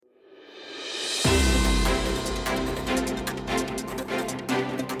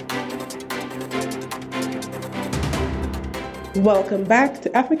Welcome back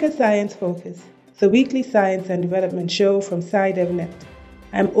to Africa Science Focus, the weekly science and development show from SciDevNet.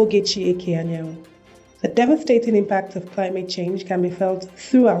 I'm Ogechi Ekeanyanwu. The devastating impact of climate change can be felt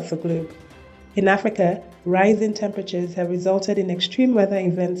throughout the globe. In Africa, rising temperatures have resulted in extreme weather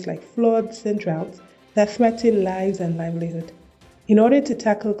events like floods and droughts that threaten lives and livelihood. In order to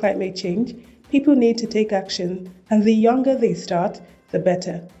tackle climate change, people need to take action, and the younger they start, the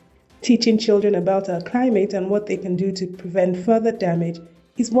better. Teaching children about our climate and what they can do to prevent further damage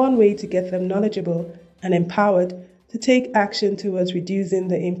is one way to get them knowledgeable and empowered to take action towards reducing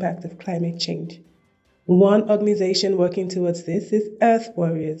the impact of climate change. One organization working towards this is Earth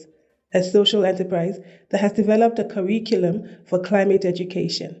Warriors, a social enterprise that has developed a curriculum for climate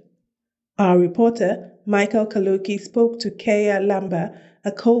education. Our reporter, Michael Kaloki, spoke to Kea Lamba,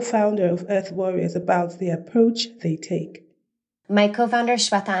 a co-founder of Earth Warriors, about the approach they take. My co-founder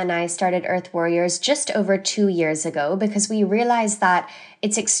Shweta and I started Earth Warriors just over 2 years ago because we realized that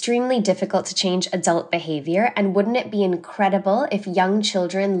it's extremely difficult to change adult behavior, and wouldn't it be incredible if young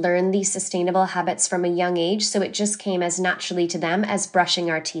children learn these sustainable habits from a young age, so it just came as naturally to them as brushing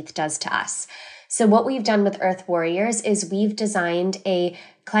our teeth does to us. So what we've done with Earth Warriors is we've designed a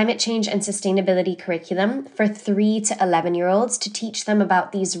climate change and sustainability curriculum for 3 to 11-year-olds to teach them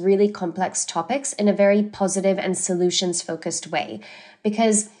about these really complex topics in a very positive and solutions-focused way.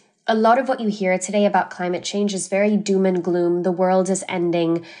 Because a lot of what you hear today about climate change is very doom and gloom. The world is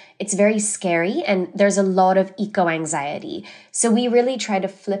ending. It's very scary, and there's a lot of eco-anxiety. So we really try to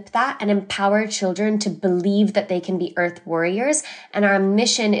flip that and empower children to believe that they can be Earth warriors. And our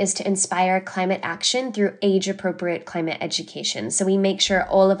mission is to inspire climate action through age-appropriate climate education. So we make sure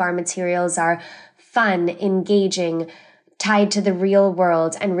all of our materials are fun, engaging, tied to the real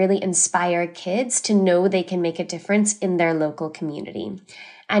world, and really inspire kids to know they can make a difference in their local community.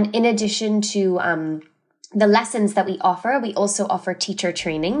 And in addition to the lessons that we also offer teacher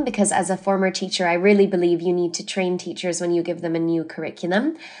training, because as a former teacher, I really believe you need to train teachers when you give them a new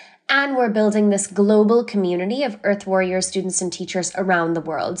curriculum. And we're building this global community of Earth Warrior students and teachers around the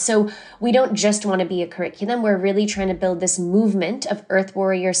world. So we don't just want to be a curriculum. We're really trying to build this movement of Earth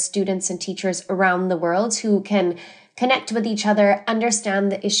Warrior students and teachers around the world who can connect with each other,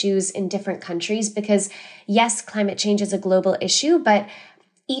 understand the issues in different countries, because yes, climate change is a global issue, but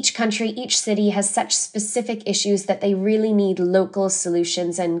each country, each city has such specific issues that they really need local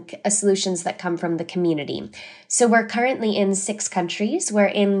solutions and solutions that come from the community. So we're currently in 6 countries. We're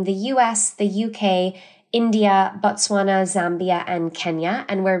in the US, the UK, India, Botswana, Zambia, and Kenya,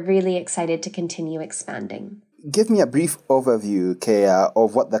 and we're really excited to continue expanding. Give me a brief overview, Kea,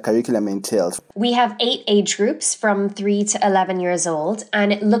 of what the curriculum entails. We have 8 age groups from 3 to 11 years old,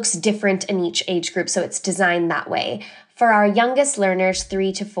 and it looks different in each age group, so it's designed that way. For our youngest learners,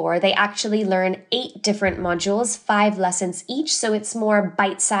 3 to 4, they actually learn 8 different modules, 5 lessons each, so it's more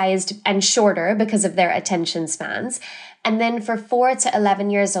bite-sized and shorter because of their attention spans. And then for 4 to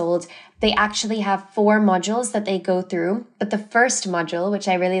 11 years old, they actually have 4 modules that they go through. But the first module, which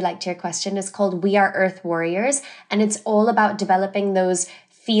I really liked your question, is called We Are Earth Warriors. And it's all about developing those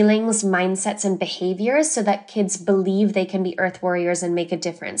feelings, mindsets, and behaviors so that kids believe they can be Earth Warriors and make a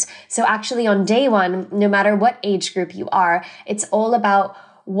difference. So actually on day 1, no matter what age group you are, it's all about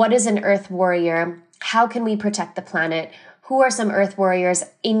what is an Earth Warrior? How can we protect the planet? Who are some Earth Warriors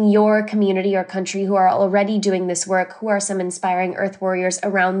in your community or country who are already doing this work? Who are some inspiring Earth Warriors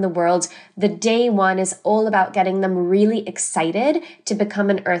around the world? The day 1 is all about getting them really excited to become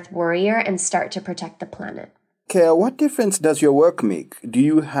an Earth Warrior and start to protect the planet. Okay, what difference does your work make? Do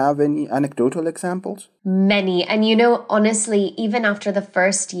you have any anecdotal examples? Many. And honestly, even after the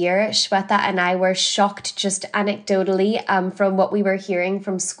first year, Shweta and I were shocked just anecdotally from what we were hearing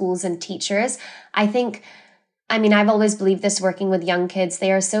from schools and teachers. I've always believed this working with young kids.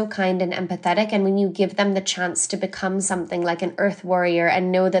 They are so kind and empathetic. And when you give them the chance to become something like an Earth Warrior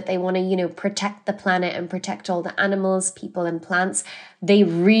and know that they want to, protect the planet and protect all the animals, people, and plants, they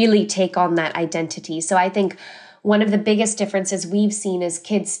really take on that identity. So I think one of the biggest differences we've seen is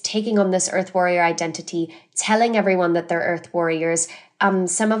kids taking on this Earth Warrior identity, telling everyone that they're Earth Warriors.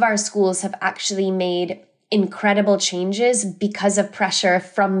 Some of our schools have actually made incredible changes because of pressure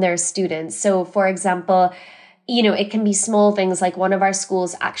from their students. So, for example, it can be small things like one of our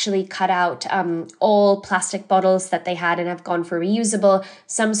schools actually cut out all plastic bottles that they had and have gone for reusable.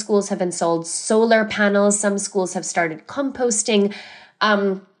 Some schools have installed solar panels. Some schools have started composting.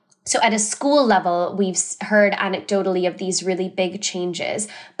 So at a school level, we've heard anecdotally of these really big changes.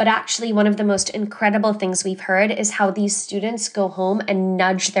 But actually, one of the most incredible things we've heard is how these students go home and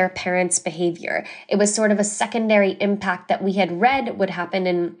nudge their parents' behavior. It was sort of a secondary impact that we had read would happen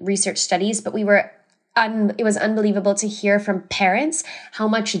in research studies, but we were it was unbelievable to hear from parents how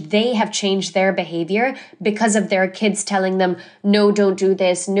much they have changed their behavior because of their kids telling them, no, don't do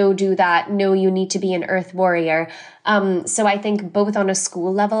this, no, do that, no, you need to be an earth warrior. So I think both on a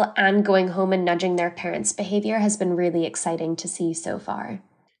school level and going home and nudging their parents' behavior has been really exciting to see so far.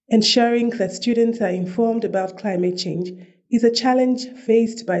 Ensuring that students are informed about climate change is a challenge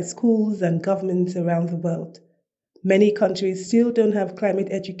faced by schools and governments around the world. Many countries still don't have climate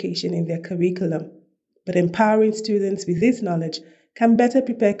education in their curriculum, but empowering students with this knowledge can better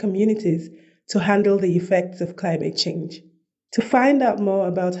prepare communities to handle the effects of climate change. To find out more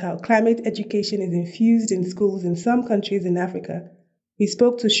about how climate education is infused in schools in some countries in Africa, we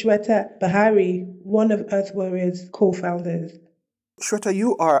spoke to Shweta Bahari, one of Earth Warrior's co-founders. Shweta,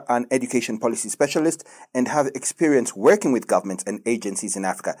 you are an education policy specialist and have experience working with governments and agencies in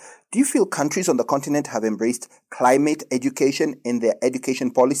Africa. Do you feel countries on the continent have embraced climate education in their education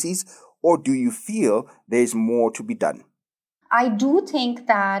policies, or do you feel there is more to be done? I do think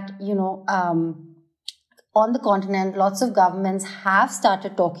that, on the continent, lots of governments have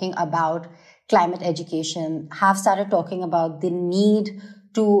started talking about climate education, have started talking about the need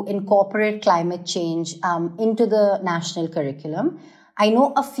to incorporate climate change into the national curriculum. I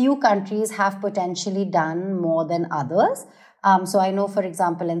know a few countries have potentially done more than others. So I know, for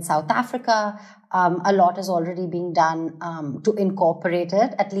example, in South Africa, a lot is already being done to incorporate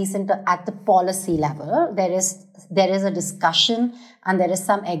it, at least at the policy level. There is a discussion and there is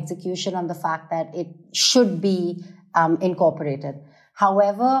some execution on the fact that it should be incorporated.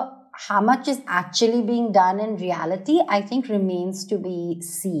 However, how much is actually being done in reality, I think remains to be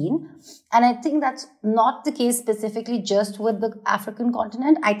seen. And I think that's not the case specifically just with the African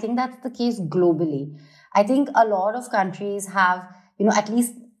continent. I think that's the case globally. I think a lot of countries have, at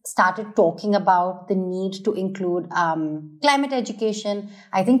least started talking about the need to include climate education.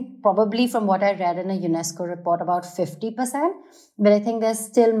 I think probably from what I read in a UNESCO report, about 50%. But I think there's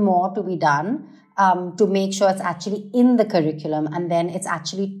still more to be done to make sure it's actually in the curriculum and then it's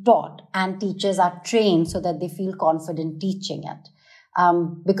actually taught and teachers are trained so that they feel confident teaching it.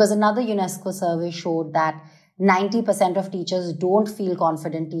 Because another UNESCO survey showed that 90% of teachers don't feel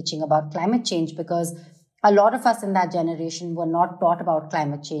confident teaching about climate change because a lot of us in that generation were not taught about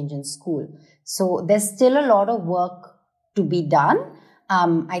climate change in school. So there's still a lot of work to be done,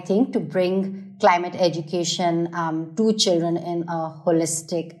 I think, to bring climate education to children in a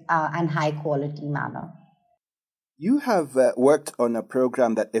holistic and high quality manner. You have worked on a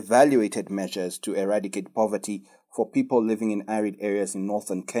program that evaluated measures to eradicate poverty for people living in arid areas in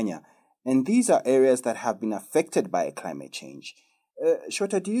northern Kenya. And these are areas that have been affected by climate change.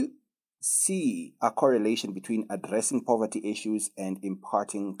 Shweta, do you see a correlation between addressing poverty issues and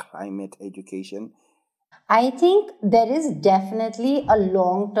imparting climate education? I think there is definitely a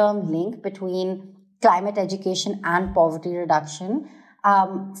long-term link between climate education and poverty reduction.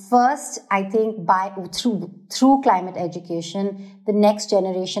 First, I think through climate education, the next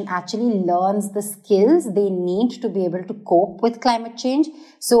generation actually learns the skills they need to be able to cope with climate change.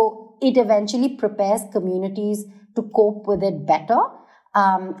 So it eventually prepares communities to cope with it better.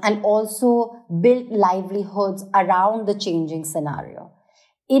 And also build livelihoods around the changing scenario.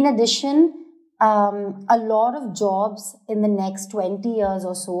 In addition, a lot of jobs in the next 20 years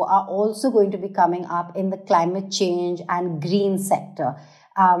or so are also going to be coming up in the climate change and green sector.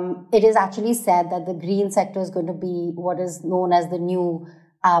 It is actually said that the green sector is going to be what is known as the new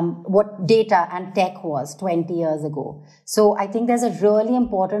what data and tech was 20 years ago. So I think there's a really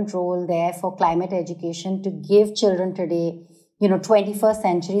important role there for climate education to give children today 21st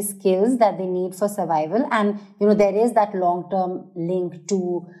century skills that they need for survival. And, there is that long-term link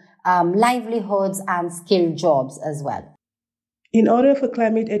to livelihoods and skilled jobs as well. In order for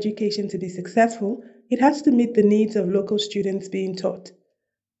climate education to be successful, it has to meet the needs of local students being taught.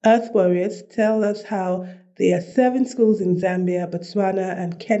 Earth Warriors tell us how they are serving schools in Zambia, Botswana,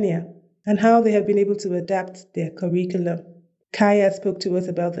 and Kenya, and how they have been able to adapt their curriculum. Kaya spoke to us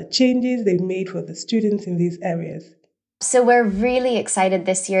about the changes they've made for the students in these areas. So we're really excited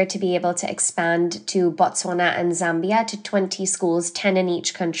this year to be able to expand to Botswana and Zambia to 20 schools, 10 in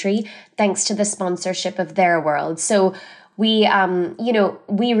each country, thanks to the sponsorship of Their World. So we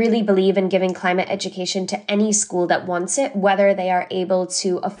really believe in giving climate education to any school that wants it, whether they are able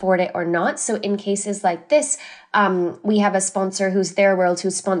to afford it or not. So in cases like this, we have a sponsor who's Their World,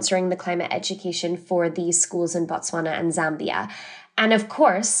 who's sponsoring the climate education for these schools in Botswana and Zambia. And of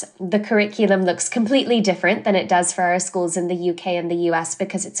course, the curriculum looks completely different than it does for our schools in the UK and the US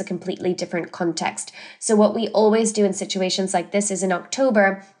because it's a completely different context. So what we always do in situations like this is in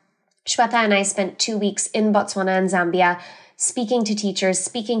October, Shweta and I spent 2 weeks in Botswana and Zambia speaking to teachers,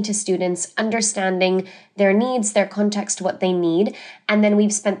 speaking to students, understanding their needs, their context, what they need. And then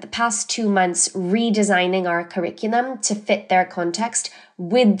we've spent the past 2 months redesigning our curriculum to fit their context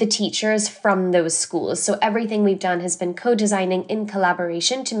with the teachers from those schools. So everything we've done has been co-designing in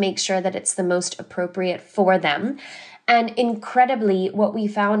collaboration to make sure that it's the most appropriate for them. And incredibly, what we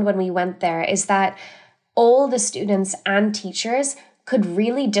found when we went there is that all the students and teachers could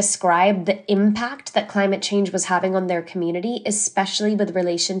really describe the impact that climate change was having on their community, especially with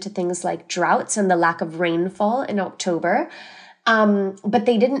relation to things like droughts and the lack of rainfall in October. But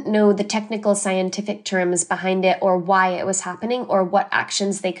they didn't know the technical scientific terms behind it or why it was happening or what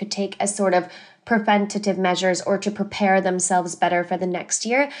actions they could take as sort of preventative measures or to prepare themselves better for the next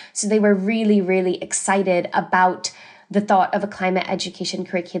year. So they were really, really excited about the thought of a climate education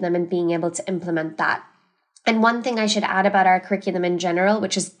curriculum and being able to implement that. And one thing I should add about our curriculum in general,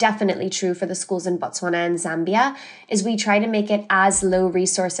 which is definitely true for the schools in Botswana and Zambia, is we try to make it as low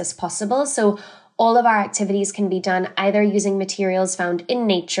resource as possible. So all of our activities can be done either using materials found in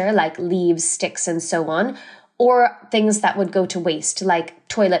nature, like leaves, sticks, and so on, or things that would go to waste, like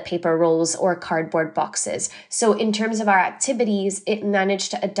toilet paper rolls or cardboard boxes. So in terms of our activities, it managed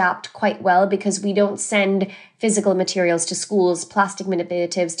to adapt quite well because we don't send physical materials to schools, plastic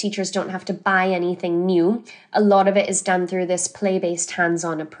manipulatives, teachers don't have to buy anything new. A lot of it is done through this play-based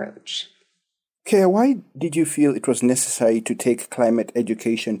hands-on approach. Kea, why did you feel it was necessary to take climate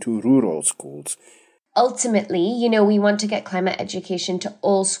education to rural schools? Ultimately, we want to get climate education to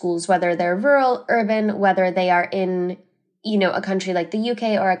all schools, whether they're rural, urban, whether they are in, a country like the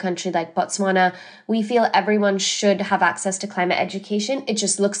UK or a country like Botswana. We feel everyone should have access to climate education. It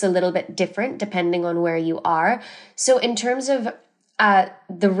just looks a little bit different depending on where you are. So in terms of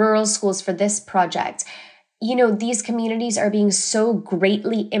the rural schools for this project, these communities are being so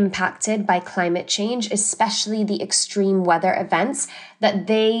greatly impacted by climate change, especially the extreme weather events, that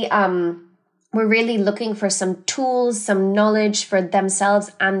they we're really looking for some tools, some knowledge for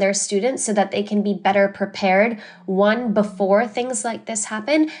themselves and their students so that they can be better prepared, one, before things like this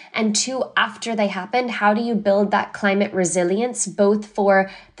happen, and two, after they happen. How do you build that climate resilience, both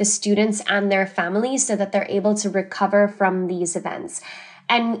for the students and their families, so that they're able to recover from these events?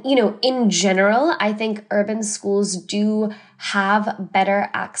 And, in general, I think urban schools do have better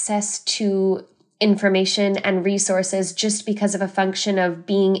access to information and resources just because of a function of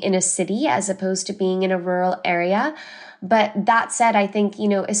being in a city as opposed to being in a rural area. But that said, I think,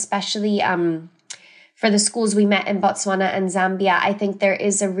 especially for the schools we met in Botswana and Zambia, I think there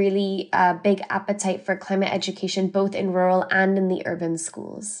is a really big appetite for climate education, both in rural and in the urban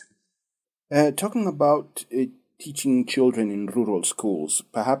schools. Talking about teaching children in rural schools,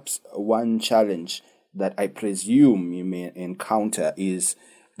 perhaps one challenge that I presume you may encounter is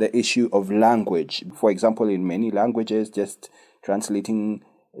the issue of language. For example, in many languages, just translating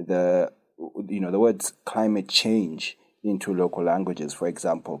the words climate change into local languages, for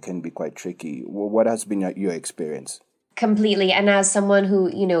example, can be quite tricky. What has been your experience? Completely. And as someone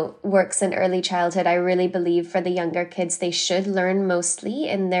who, works in early childhood, I really believe for the younger kids, they should learn mostly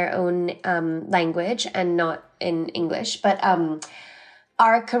in their own language and not in English. But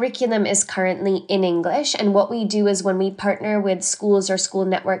our curriculum is currently in English, and what we do is when we partner with schools or school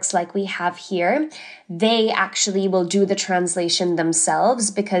networks like we have here, they actually will do the translation themselves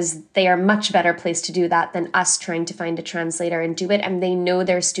because they are much better placed to do that than us trying to find a translator and do it. And they know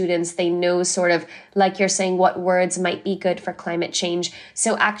their students, they know sort of, like you're saying, what words might be good for climate change.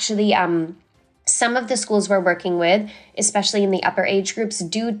 So actually, some of the schools we're working with, especially in the upper age groups,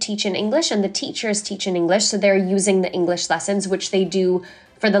 do teach in English and the teachers teach in English. So they're using the English lessons, which they do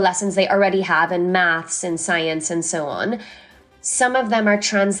for the lessons they already have in maths and science and so on. Some of them are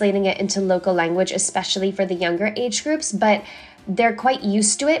translating it into local language, especially for the younger age groups, but they're quite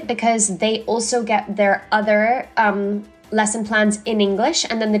used to it because they also get their other lesson plans in English,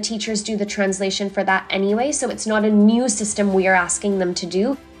 and then the teachers do the translation for that anyway. So it's not a new system we are asking them to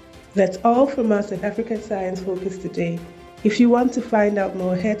do. That's all from us at Africa Science Focus today. If you want to find out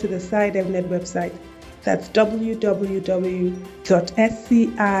more, head to the SciDevNet website. That's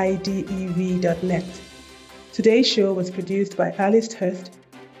www.scidev.net. Today's show was produced by Alice Hurst,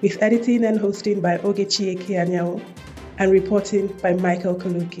 with editing and hosting by Ogechi Ekeanyanwu, and reporting by Michael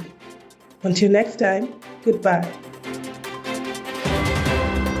Kaluki. Until next time, goodbye.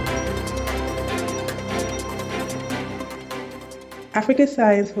 Africa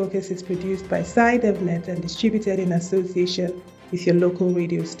Science Focus is produced by SciDevNet and distributed in association with your local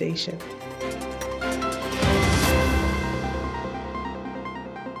radio station.